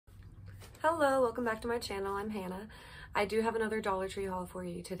Hello, welcome back to my channel. I'm Hannah. I do have another Dollar Tree haul for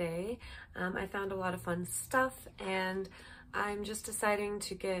you today. I found a lot of fun stuff and I'm just deciding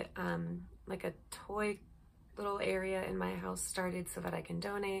to get like a toy little area in my house started so that I can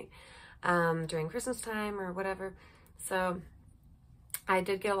donate during Christmas time or whatever. So I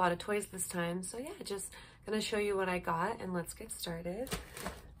did get a lot of toys this time. So yeah, just gonna show you what I got and let's get started.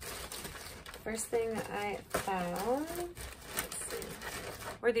 First thing I found,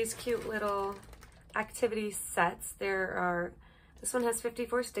 were these cute little activity sets. This one has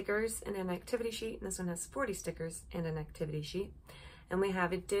 54 stickers and an activity sheet, and this one has 40 stickers and an activity sheet. And we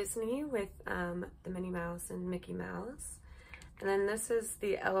have a Disney with the Minnie Mouse and Mickey Mouse. And then this is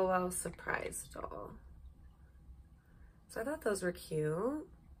the LOL surprise doll. So I thought those were cute.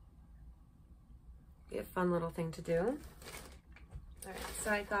 Be a fun little thing to do. All right, so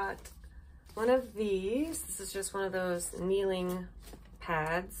I got one of these. This is just one of those kneeling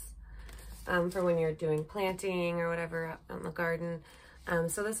pads for when you're doing planting or whatever out in the garden.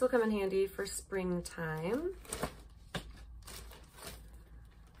 So this will come in handy for springtime.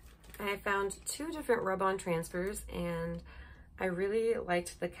 I found two different rub-on transfers and I really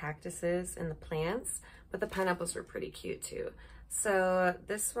liked the cactuses and the plants, but the pineapples were pretty cute too. So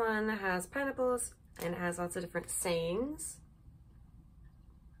this one has pineapples and it has lots of different sayings.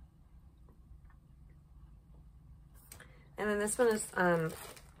 And then this one is,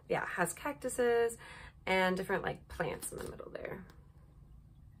 yeah, has cactuses and different like plants in the middle there.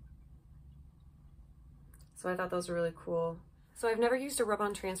 So I thought those were really cool. So I've never used a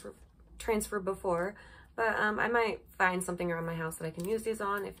rub-on transfer before, but I might find something around my house that I can use these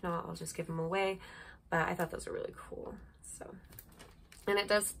on. If not, I'll just give them away. But I thought those were really cool. So, and it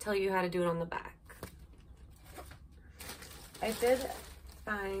does tell you how to do it on the back. I did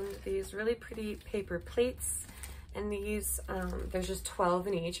find these really pretty paper plates. And these, there's just 12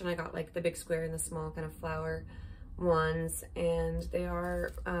 in each, and I got like the big square and the small kind of flower ones, and they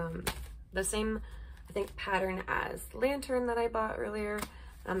are the same, I think, pattern as the lantern that I bought earlier,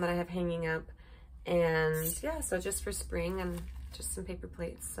 that I have hanging up. And yeah, so just for spring and just some paper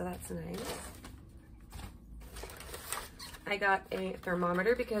plates, so that's nice. I got a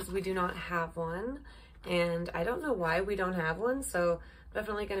thermometer because we do not have one, and I don't know why we don't have one, so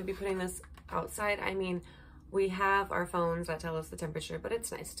definitely going to be putting this outside. I mean, we have our phones that tell us the temperature, but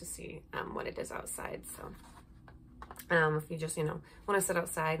it's nice to see what it is outside. So if you just, want to sit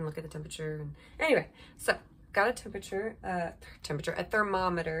outside and look at the temperature. And anyway, so got a a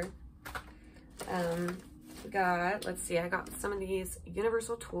thermometer. Let's see, I got some of these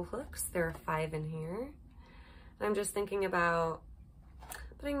universal tool hooks. There are 5 in here. And I'm just thinking about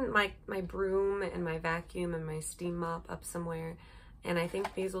putting my broom and my vacuum and my steam mop up somewhere. And I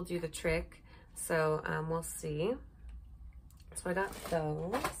think these will do the trick. So we'll see. So I got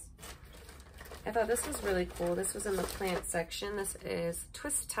those. I thought this was really cool. This was in the plant section. This is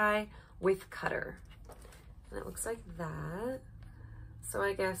twist tie with cutter. And it looks like that. So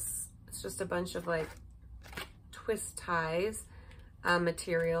I guess it's just a bunch of like twist ties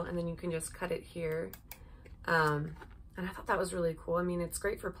material, and then you can just cut it here. And I thought that was really cool. I mean, it's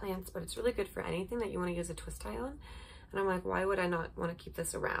great for plants, but it's really good for anything that you want to use a twist tie on. And I'm like, why would I not want to keep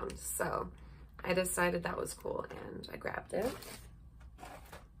this around? So I decided that was cool and I grabbed it.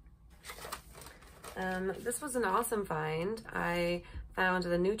 This was an awesome find. I found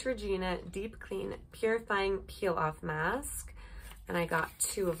the Neutrogena Deep Clean Purifying Peel Off Mask, and I got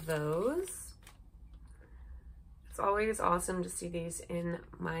 2 of those. It's always awesome to see these in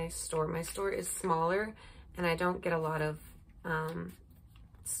my store. My store is smaller and I don't get a lot of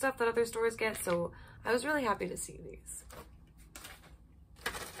stuff that other stores get, so I was really happy to see these.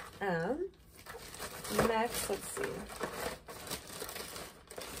 Next, let's see.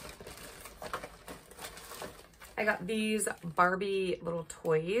 I got these Barbie little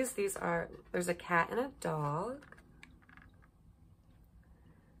toys. There's a cat and a dog.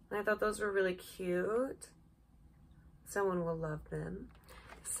 And I thought those were really cute. Someone will love them.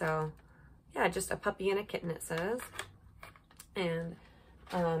 So, yeah, just a puppy and a kitten, it says. And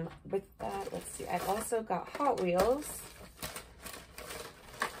with that, let's see, I also got Hot Wheels.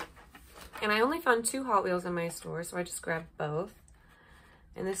 And I only found 2 Hot Wheels in my store, so I just grabbed both.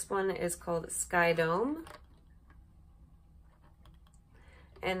 And this one is called Sky Dome.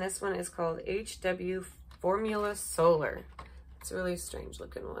 And this one is called HW Formula Solar. It's a really strange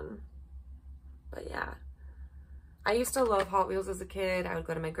looking one. But yeah. I used to love Hot Wheels as a kid. I would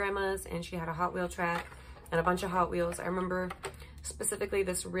go to my grandma's and she had a Hot Wheel track and a bunch of Hot Wheels. I remember specifically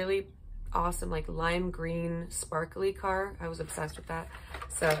this really awesome like lime green sparkly car. I was obsessed with that.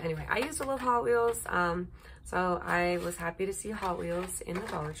 So anyway, I used to love Hot Wheels. So I was happy to see Hot Wheels in the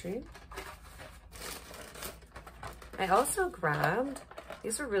Dollar Tree. I also grabbed,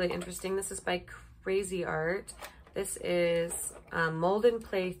 these are really interesting. This is by Crazy Art. This is Mold and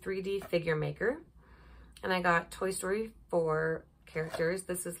Play 3D Figure Maker. And I got Toy Story 4 characters.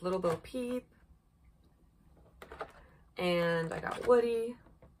 This is Little Bo Peep. And I got Woody.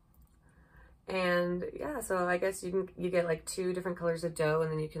 And yeah, so I guess you get like 2 different colors of dough,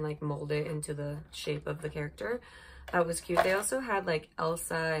 and then you can like mold it into the shape of the character. That was cute. They also had like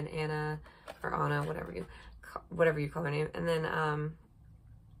Elsa and Anna, or Anna, whatever you call her name. And then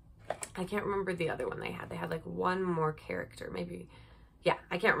I can't remember the other one they had. They had like 1 more character, maybe. Yeah,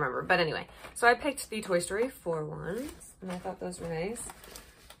 I can't remember. But anyway, so I picked the Toy Story 4 ones, and I thought those were nice.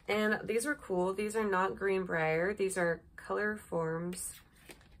 And these are cool. These are not Greenbrier. These are Color Forms.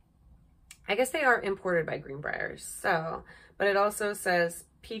 I guess they are imported by Greenbrier. So, but it also says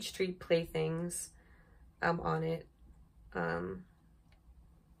Peachtree Playthings on it. So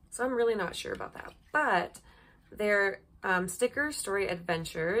I'm really not sure about that. But they're Sticker Story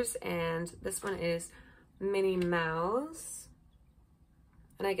Adventures, and this one is Minnie Mouse.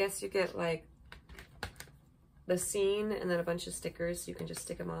 And I guess you get like the scene and then a bunch of stickers. You can just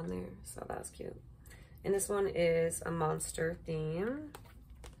stick them on there. So that's cute. And this one is a monster theme.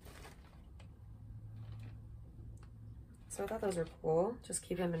 So I thought those were cool. Just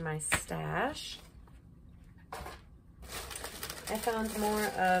keep them in my stash. I found more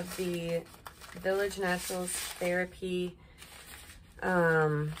of the Village Naturals Therapy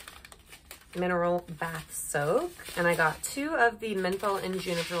mineral bath soak, and I got 2 of the menthol and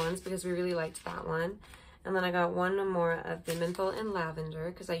juniper ones because we really liked that one, and then I got 1 more of the menthol and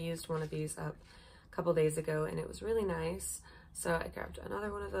lavender because I used one of these up a couple days ago and it was really nice, so I grabbed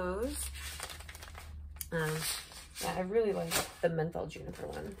another one of those. Yeah, I really like the menthol juniper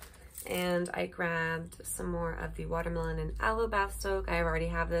one. And I grabbed some more of the watermelon and aloe bath soak. I already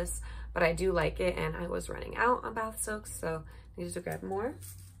have this, but I do like it, and I was running out on bath soaks, so I needed to grab more.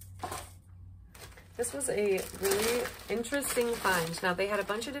 This was a really interesting find. Now, they had a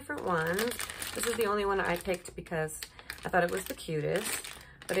bunch of different ones. This is the only one I picked because I thought it was the cutest.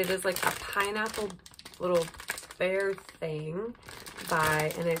 But it is like a pineapple little bear thing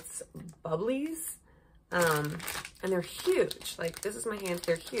and it's Bubblies. And they're huge. Like, this is my hand.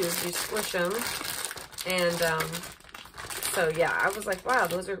 They're huge. You squish them. And so, yeah, I was like, wow,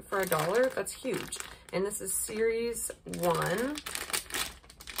 those are for $1. That's huge. And this is series 1.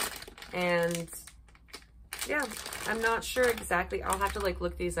 And yeah, I'm not sure exactly. I'll have to like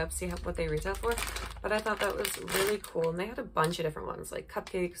look these up, see what they retail for. But I thought that was really cool. And they had a bunch of different ones, like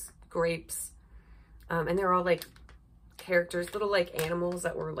cupcakes, grapes, and they're all like characters, little like animals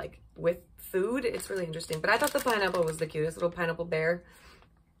that were like with food. It's really interesting. But I thought the pineapple was the cutest, little pineapple bear.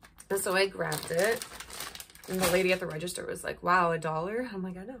 And so I grabbed it. And the lady at the register was like, wow, $1? I'm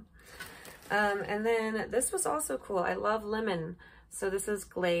like, I know. And then this was also cool. I love lemon. So this is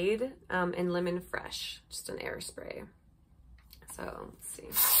Glade and Lemon Fresh, just an air spray. So let's see.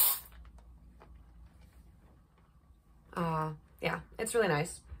 Yeah, it's really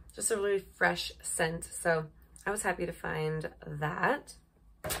nice. Just a really fresh scent. So I was happy to find that.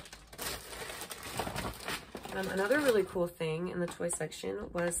 Another really cool thing in the toy section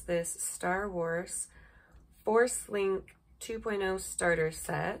was this Star Wars Force Link 2.0 starter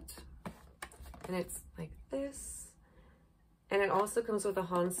set. And it's like this. And it also comes with a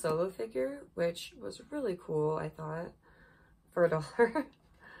Han Solo figure, which was really cool, I thought, for $1.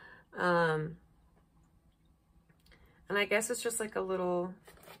 And I guess it's just like a little,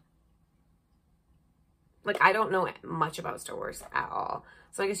 like, I don't know much about Star Wars at all.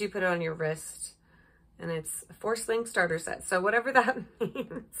 So I guess you put it on your wrist, and it's a Force Link starter set. So whatever that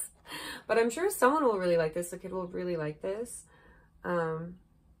means. But I'm sure someone will really like this. The kid will really like this. Yeah,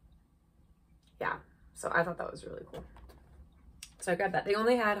 so I thought that was really cool. So I grabbed that. They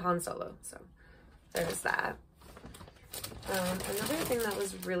only had Han Solo, so there's that. Another thing that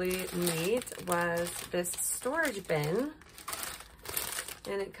was really neat was this storage bin.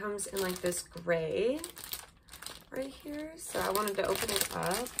 And it comes in like this gray right here. So I wanted to open it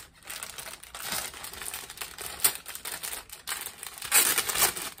up.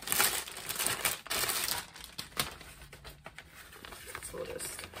 So we'll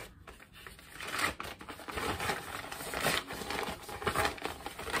just...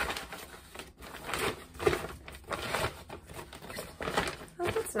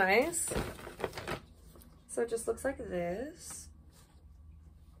 nice. So it just looks like this.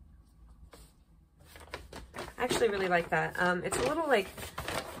 I actually really like that. It's a little like,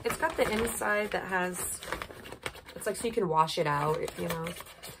 it's got the inside that has, it's like so you can wash it out, you know,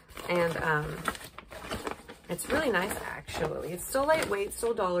 and it's really nice actually. It's still lightweight,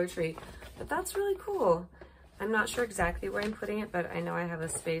 still Dollar Tree, but that's really cool. I'm not sure exactly where I'm putting it, but I know I have a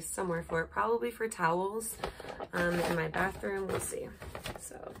space somewhere for it, probably for towels in my bathroom. We'll see.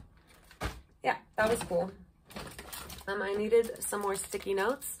 So yeah, that was cool. I needed some more sticky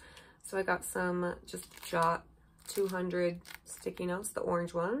notes, so I got some just Jot 200 sticky notes, the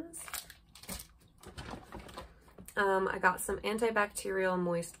orange ones. I got some antibacterial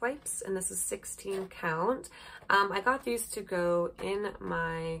moist wipes, and this is 16 count. I got these to go in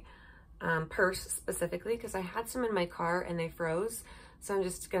my purse specifically because I had some in my car and they froze. So I'm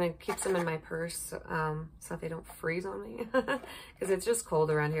just gonna keep some in my purse so they don't freeze on me because it's just cold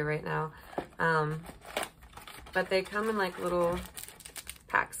around here right now. But they come in like little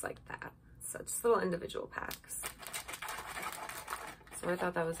packs like that. So just little individual packs. So I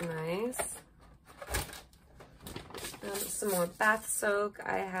thought that was nice. Some more bath soak.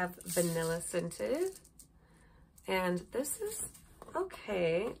 I have vanilla scented. And this is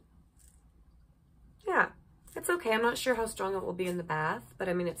okay. Yeah, it's okay. I'm not sure how strong it will be in the bath, but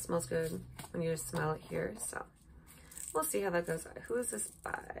I mean, it smells good when you just smell it here. So we'll see how that goes. Who is this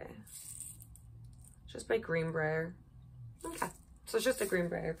by? Just by Greenbrier. Okay, so it's just a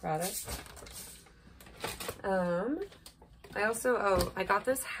Greenbrier product. I also, I got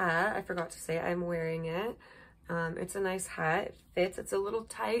this hat. I forgot to say I'm wearing it. It's a nice hat. It fits. It's a little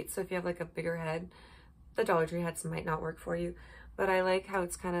tight, so if you have like a bigger head, the Dollar Tree hats might not work for you. But I like how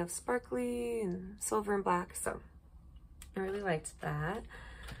it's kind of sparkly and silver and black, so I really liked that.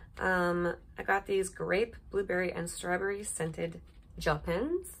 I got these grape, blueberry, and strawberry scented gel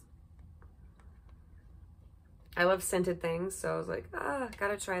pens. I love scented things, so I was like,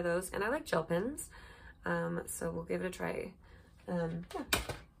 gotta try those. And I like gel pens, so we'll give it a try. Yeah.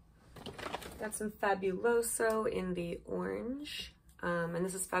 Got some Fabuloso in the orange, and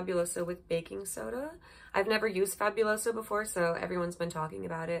this is Fabuloso with baking soda. I've never used Fabuloso before, so everyone's been talking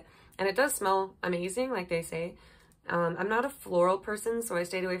about it, and it does smell amazing, like they say. I'm not a floral person, so I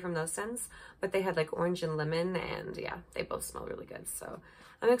stayed away from those scents, but they had like orange and lemon, and yeah, they both smell really good, so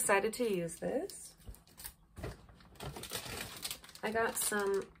I'm excited to use this. I got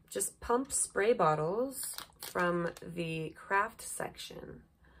some just pump spray bottles from the craft section.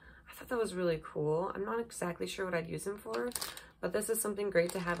 I thought that was really cool. I'm not exactly sure what I'd use them for, but this is something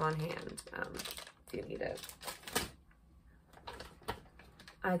great to have on hand if you need it.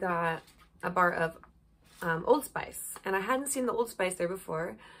 I got a bar of Old Spice, and I hadn't seen the Old Spice there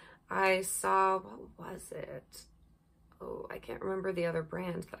before. I saw, what was it? Oh, I can't remember the other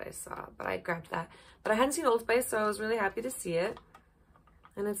brand that I saw, but I grabbed that. But I hadn't seen Old Spice, so I was really happy to see it.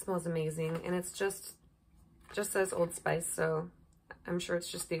 And it smells amazing, and it's just says Old Spice, so I'm sure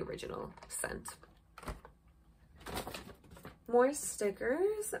it's just the original scent. More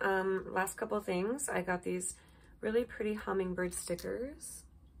stickers. Last couple things. I got these really pretty hummingbird stickers.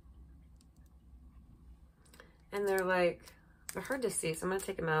 And they're hard to see, so I'm gonna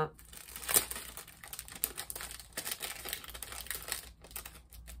take them out.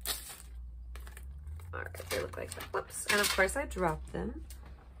 All right, they look like that. Whoops. And of course I dropped them.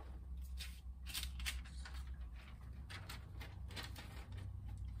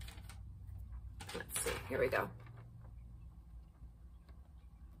 Let's see, here we go.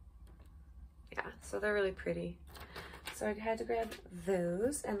 Yeah, so they're really pretty. So I had to grab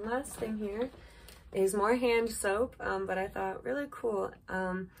those. And last thing here is more hand soap, but I thought really cool.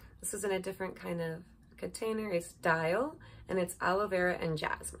 This is in a different kind of container. It's Dial, and it's aloe vera and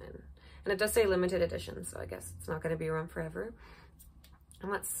jasmine. And it does say limited edition, so I guess it's not gonna be around forever.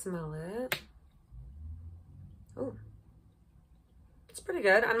 And let's smell it. Oh, it's pretty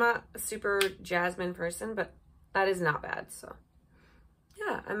good. I'm not a super jasmine person, but that is not bad, so.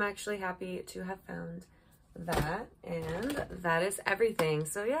 Yeah, I'm actually happy to have found that, and that is everything.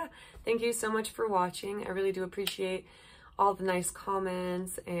 So yeah, thank you so much for watching. I really do appreciate all the nice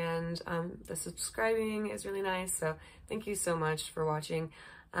comments, and the subscribing is really nice, so thank you so much for watching,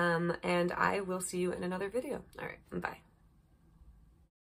 and I will see you in another video. All right, bye.